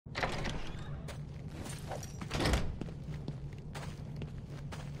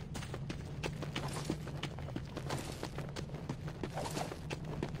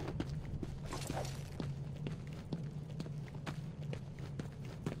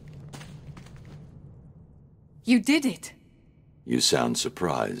You did it! You sound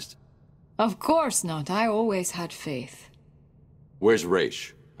surprised. Of course not. I always had faith. Where's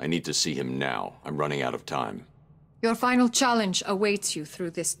Raish? I need to see him now. I'm running out of time. Your final challenge awaits you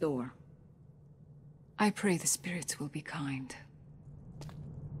through this door. I pray the spirits will be kind.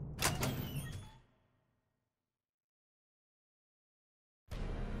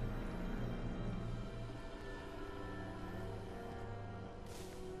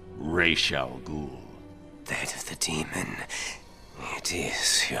 Raish al Ghul. That of the demon. It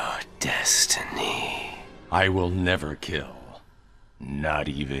is your destiny. I will never kill. Not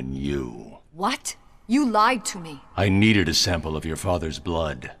even you. What? You lied to me. I needed a sample of your father's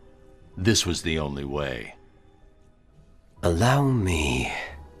blood. This was the only way. Allow me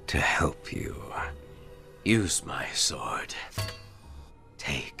to help you. Use my sword.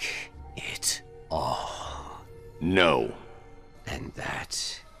 Take it all. No. And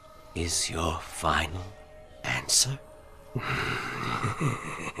that is your final answer?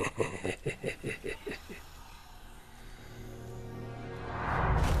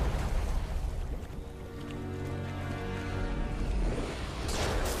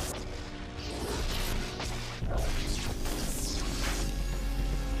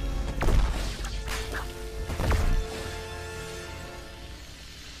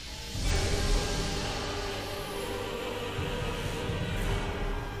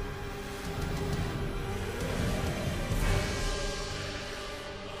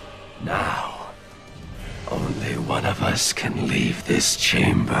 Now, only one of us can leave this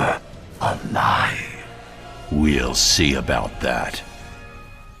chamber alive. We'll see about that.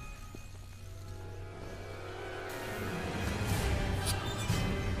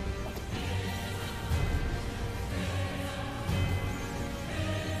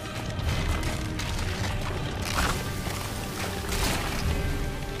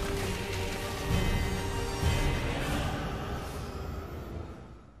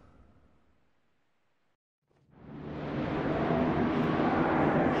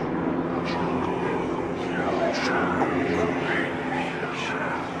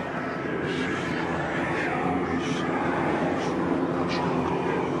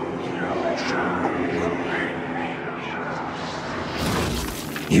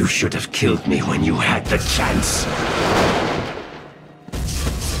 You should have killed me when you had the chance.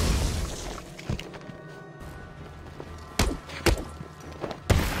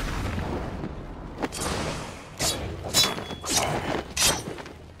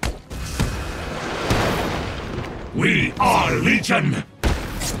 We are Legion!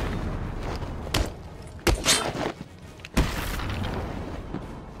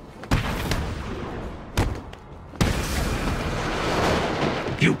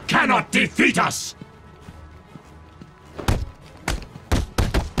 You cannot defeat us!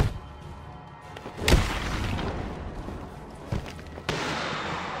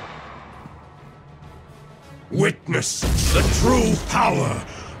 Witness the true power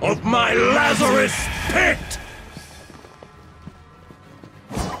of my Lazarus Pit!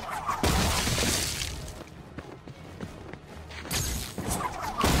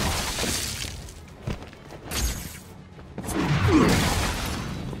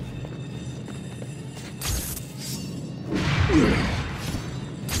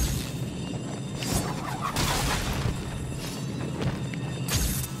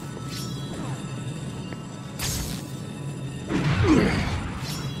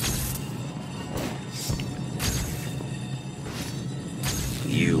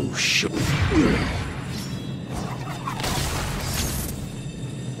 You should...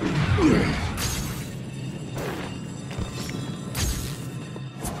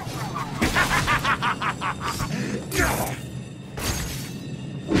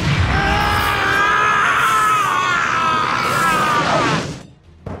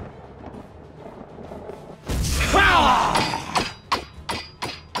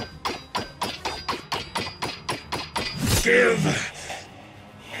 Give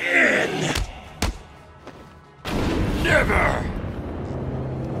in. Never.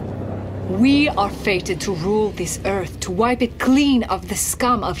 We are fated to rule this earth, to wipe it clean of the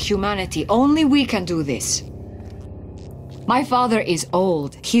scum of humanity. Only we can do this. My father is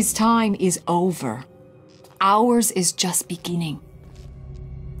old. His time is over. Ours is just beginning.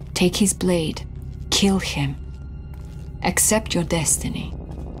 Take his blade. Kill him. Accept your destiny.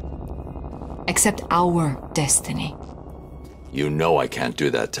 Accept our destiny. You know I can't do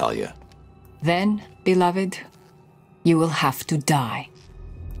that, Talia. Then, beloved, you will have to die.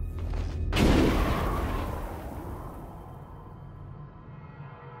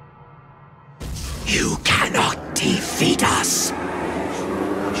 You cannot defeat us!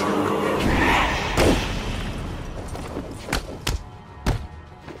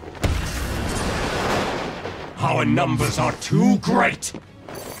 Our numbers are too great!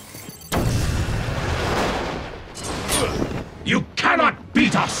 You cannot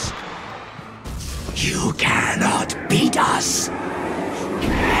beat us! You cannot beat us!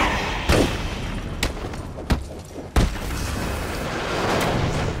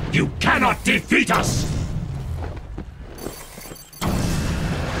 You cannot defeat us!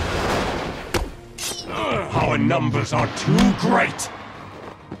 Our numbers are too great!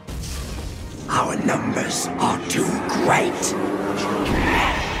 Our numbers are too great!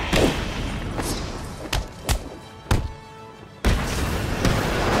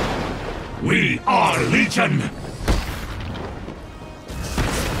 We are Legion!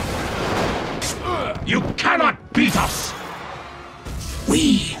 You cannot beat us!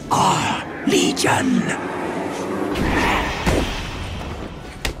 We are Legion!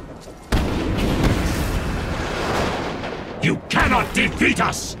 You cannot defeat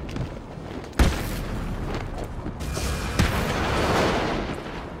us!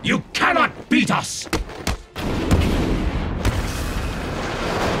 You cannot beat us!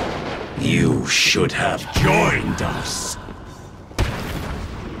 You should have joined us.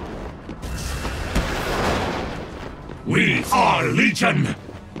 We are Legion!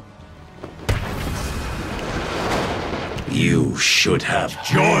 You should have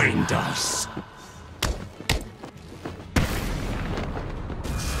joined us.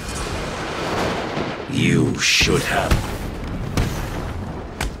 You should have.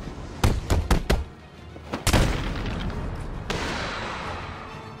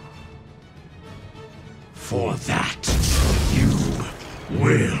 For that, you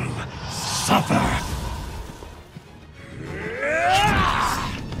will suffer.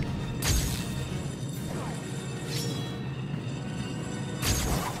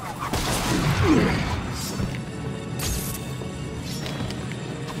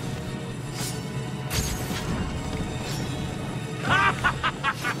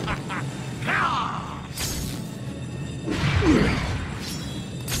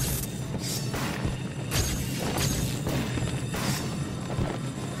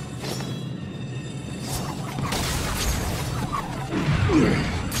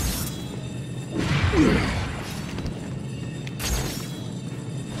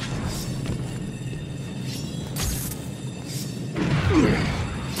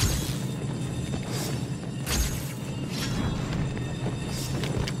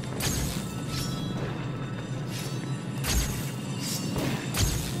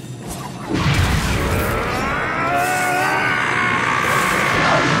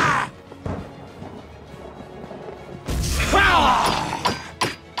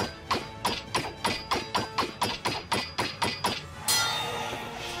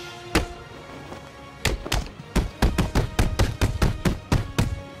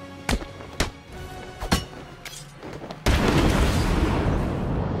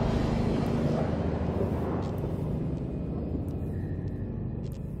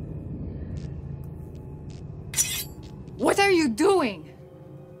 What are you doing?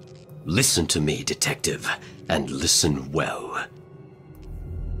 Listen to me, detective, and listen well.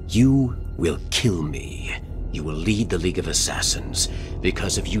 You will kill me. You will lead the League of Assassins,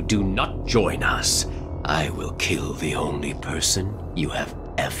 because if you do not join us, I will kill the only person you have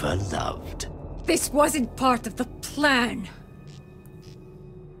ever loved. This wasn't part of the plan.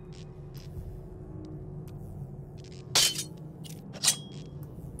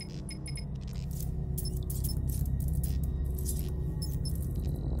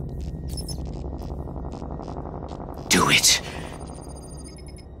 Do it!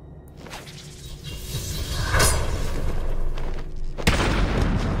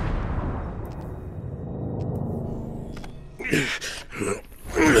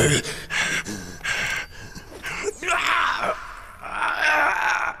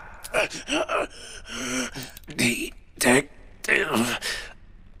 Detective.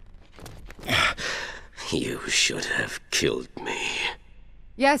 You should have killed me.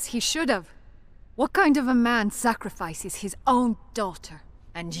 Yes, he should have. What kind of a man sacrifices his own daughter?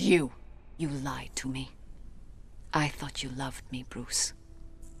 And you lied to me. I thought you loved me, Bruce.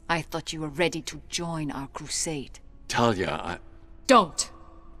 I thought you were ready to join our crusade. Talia, Don't!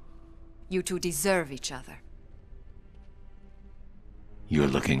 You two deserve each other. You're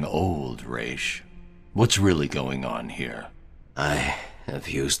looking old, Raish. What's really going on here? I have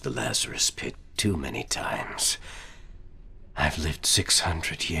used the Lazarus Pit too many times. I've lived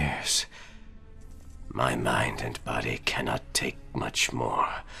 600 years. My mind and body cannot take much more.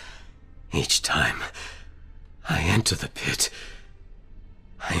 Each time I enter the pit,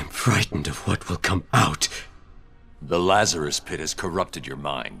 I am frightened of what will come out. the Lazarus Pit has corrupted your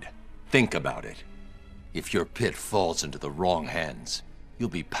mind. Think about it. If your pit falls into the wrong hands, you'll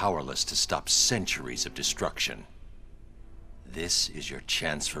be powerless to stop centuries of destruction. This is your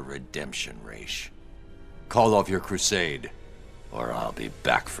chance for redemption, Raish. Call off your crusade, or I'll be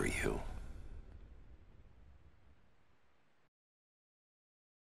back for you.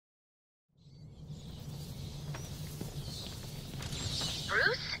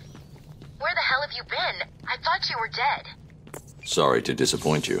 Bruce? Where the hell have you been? I thought you were dead. Sorry to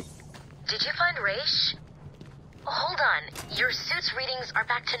disappoint you. Did you find Raish? Hold on. Your suit's readings are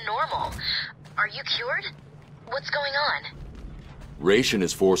back to normal. Are you cured? What's going on? Raish and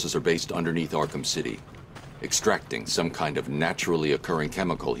his forces are based underneath Arkham City, extracting some kind of naturally occurring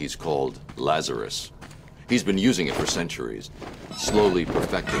chemical he's called Lazarus. He's been using it for centuries, slowly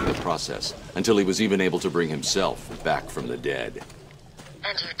perfecting the process, until he was even able to bring himself back from the dead.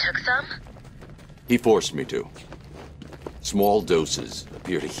 And you took some? He forced me to. Small doses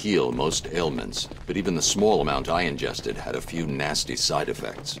appear to heal most ailments, but even the small amount I ingested had a few nasty side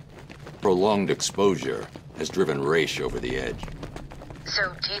effects. Prolonged exposure has driven Raish over the edge.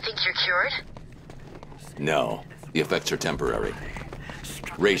 So, do you think you're cured? No, the effects are temporary.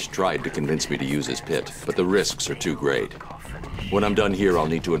 Raish tried to convince me to use his pit, but the risks are too great. When I'm done here, I'll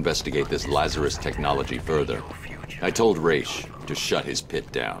need to investigate this Lazarus technology further. I told Raish to shut his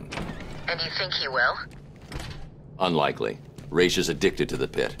pit down. And you think he will? Unlikely. Raish is addicted to the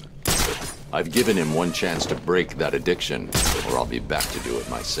pit. I've given him one chance to break that addiction, or I'll be back to do it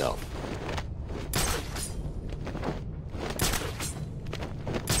myself.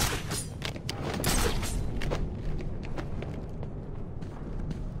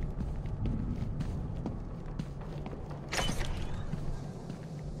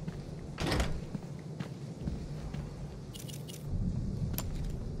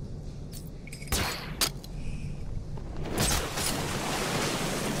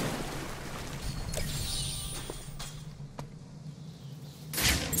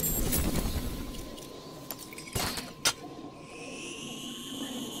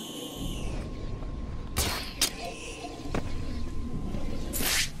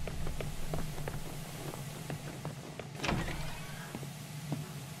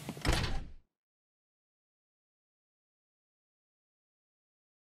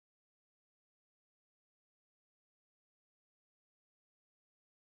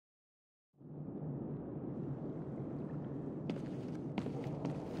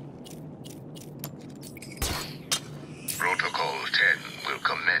 Protocol 10 will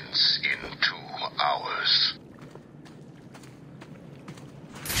commence in 2 hours.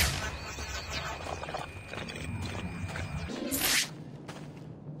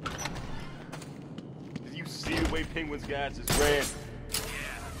 Did you see the way Penguin's guys just ran? Yeah,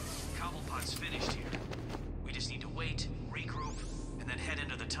 Cobblepot's finished here. We just need to wait, regroup, and then head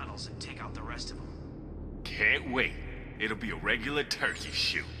into the tunnels and take out the rest of them. Can't wait. It'll be a regular turkey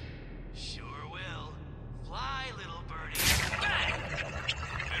shoot. Sure will. Fly, little birdie. Bang!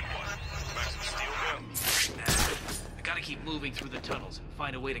 Then what? Back some steel gun? I gotta keep moving through the tunnels and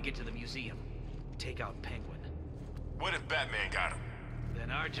find a way to get to the museum. Take out Penguin. What if Batman got him?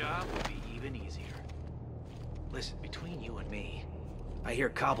 Then our job will be even easier. Listen, between you and me, I hear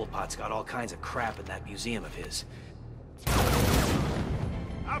Cobblepot's got all kinds of crap in that museum of his.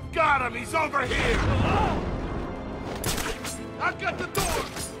 I've got him! He's over here! I've got the door!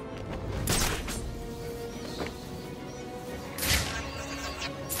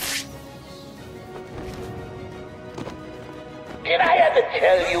 Did I ever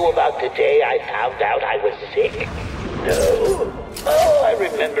tell you about the day I found out I was sick? No. Oh, I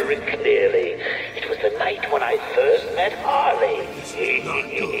remember it clearly. It was the night when I first met Harley.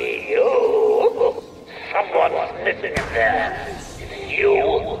 Oh, someone's missing in there. It's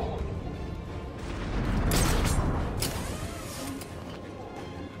you.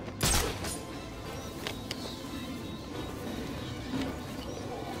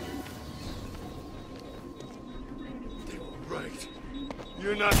 Right.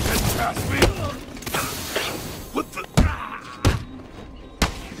 You're not getting past me! What the...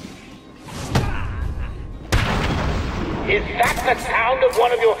 Is that the sound of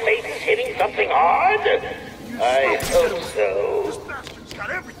one of your faces hitting something hard? I hope so. This bastard's got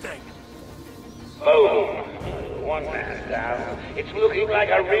everything! Boom. One man down. It's looking like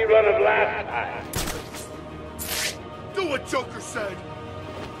a rerun of last time. Do what Joker said!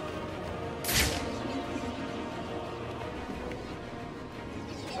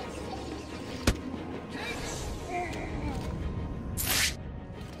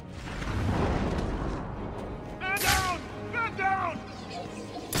 Man down! Man down!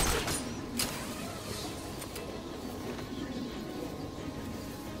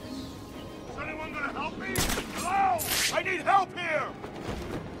 Is anyone gonna help me?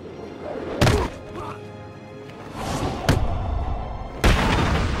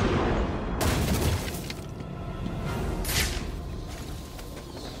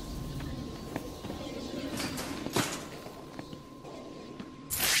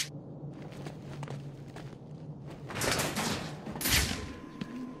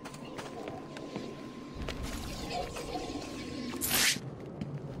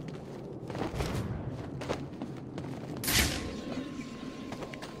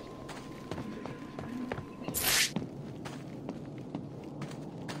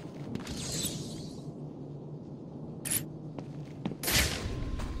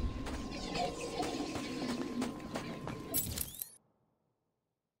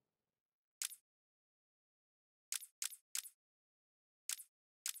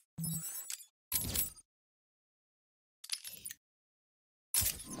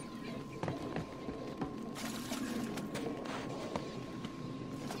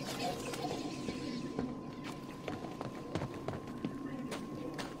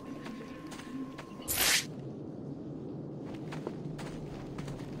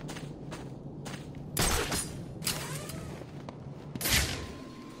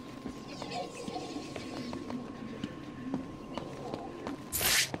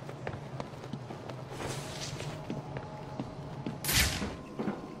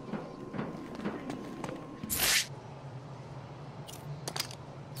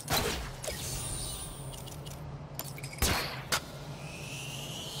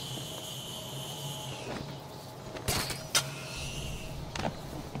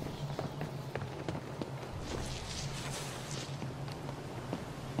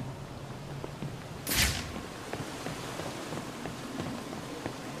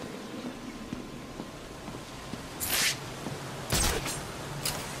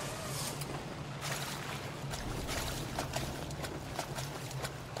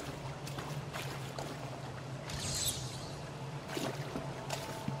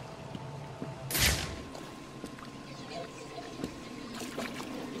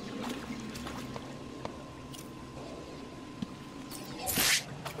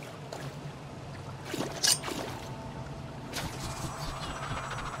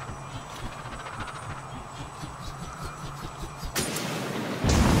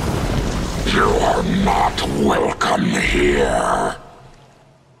 You're not welcome here.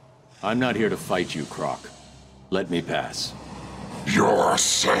 I'm not here to fight you, Croc. Let me pass. Your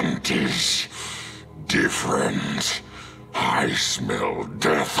scent is different. I smell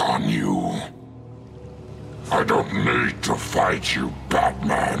death on you. I don't need to fight you,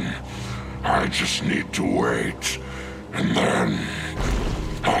 Batman. I just need to wait, and then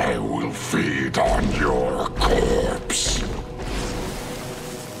I will feed on your corpse.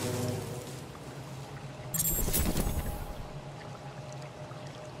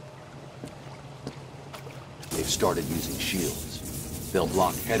 They've started using shields. They'll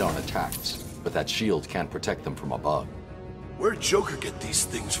block head-on attacks, but that shield can't protect them from above. Where'd Joker get these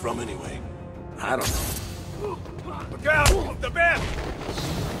things from anyway? I don't know. Look out! The bat!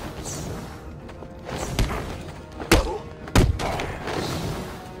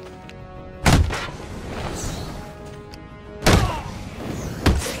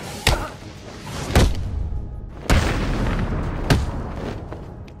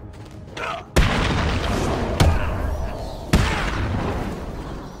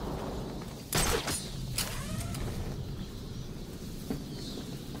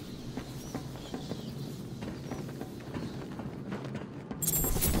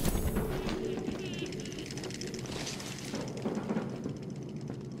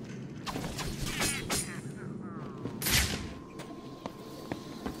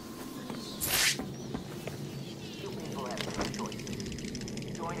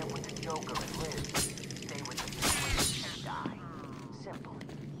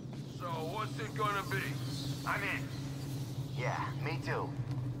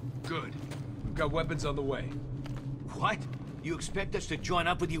 Got weapons on the way. What? You expect us to join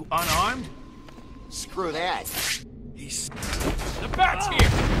up with you unarmed? Screw that. The bat's here!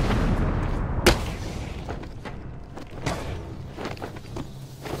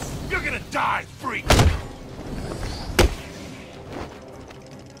 You're gonna die, freak!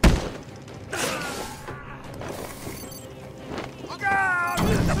 Look out!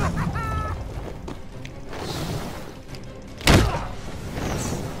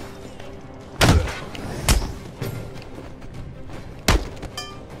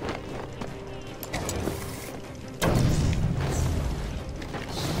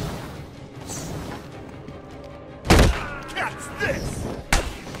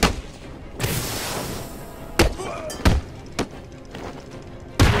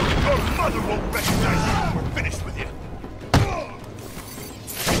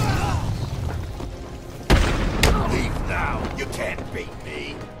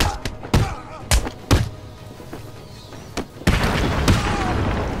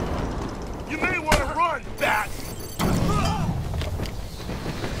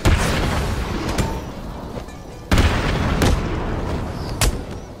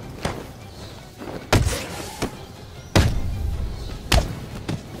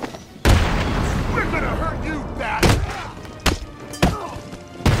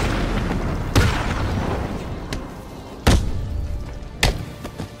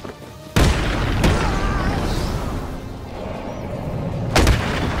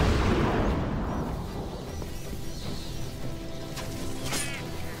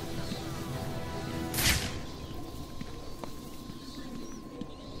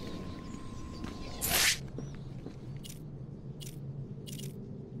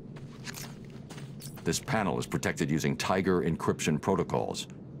 This panel is protected using Tiger encryption protocols.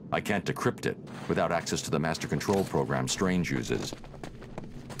 I can't decrypt it without access to the master control program Strange uses.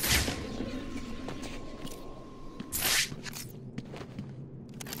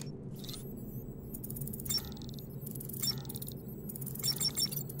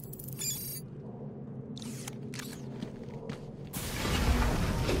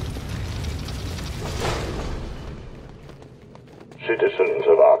 Citizens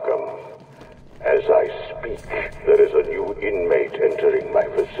of Arkham, as I speak, there is a new inmate entering my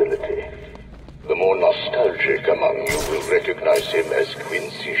facility. The more nostalgic among you will recognize him as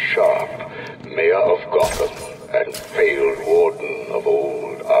Quincy Sharp, Mayor of Gotham and failed warden of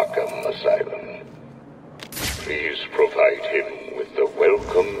old Arkham Asylum. Please provide him with the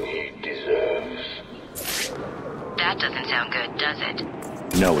welcome he deserves. That doesn't sound good, does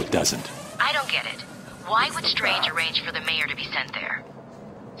it? No, it doesn't. I don't get it. Why would Strange arrange for the mayor to be sent there?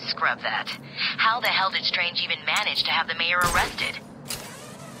 Scrub that. How the hell did Strange even manage to have the mayor arrested?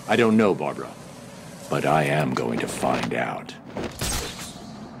 I don't know, Barbara. But I am going to find out.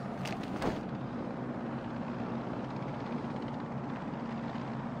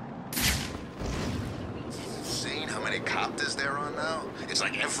 Seen how many copters there are now? It's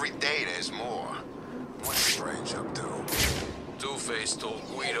like every day there's more. What's Strange up to? Two-Face told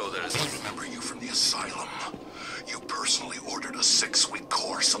Guido that I remember you from the asylum. You personally ordered a 6-week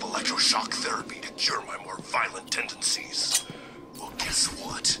course of electroshock therapy to cure my more violent tendencies. Well, guess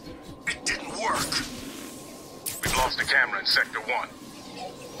what? It didn't work. We've lost the camera in Sector 1.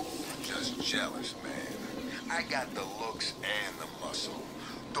 Just jealous, man. I got the looks and the muscle.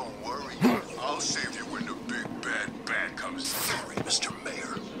 Don't worry, I'll save you when the big bad comes. Sorry, Mr.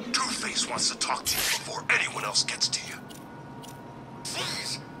 Mayor. Two-Face wants to talk to you before anyone else gets to you.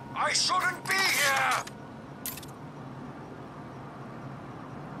 Please, I shouldn't be here!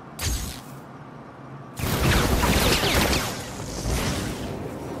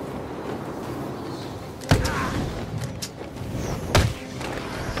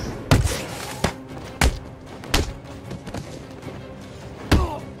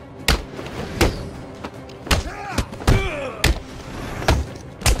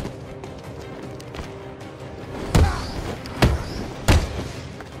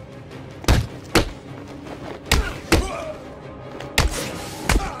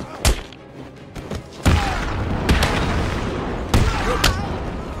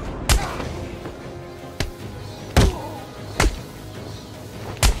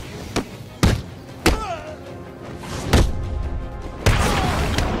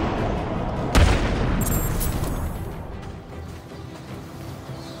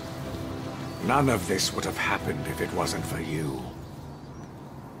 None of this would have happened if it wasn't for you.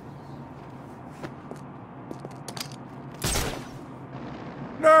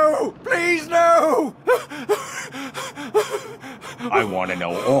 No! Please, no! I want to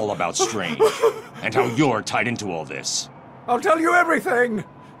know all about Strange, and how you're tied into all this. I'll tell you everything!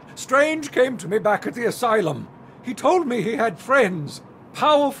 Strange came to me back at the asylum. He told me he had friends.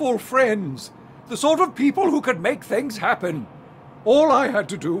 Powerful friends. The sort of people who could make things happen. All I had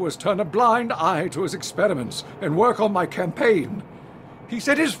to do was turn a blind eye to his experiments and work on my campaign. He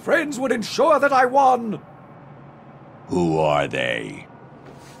said his friends would ensure that I won. Who are they?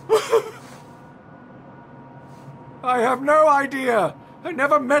 I have no idea. I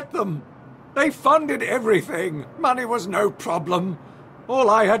never met them. They funded everything. Money was no problem.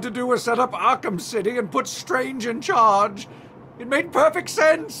 All I had to do was set up Arkham City and put Strange in charge. It made perfect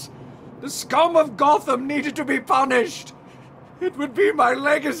sense. The scum of Gotham needed to be punished. It would be my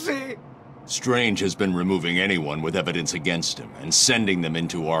legacy. Strange has been removing anyone with evidence against him and sending them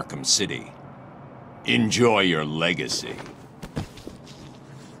into Arkham City. Enjoy your legacy.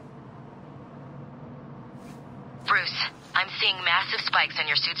 Bruce, I'm seeing massive spikes on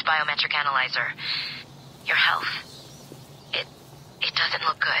your suit's biometric analyzer. Your health. It doesn't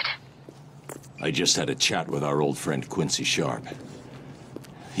look good. I just had a chat with our old friend Quincy Sharp.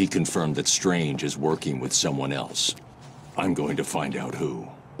 He confirmed that Strange is working with someone else. I'm going to find out who.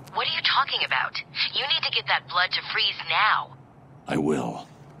 What are you talking about? You need to get that blood to freeze now. I will.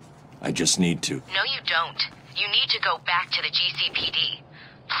 I just need to. No, you don't. You need to go back to the GCPD.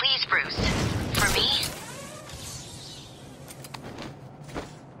 Please, Bruce. For me?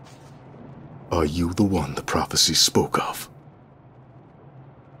 Are you the one the prophecy spoke of?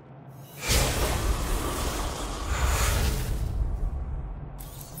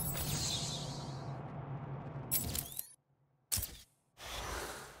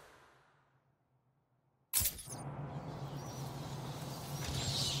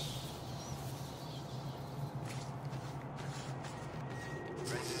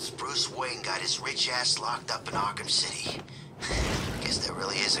 Bruce Wayne got his rich ass locked up in Arkham City. Guess there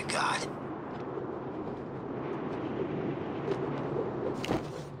really is a God.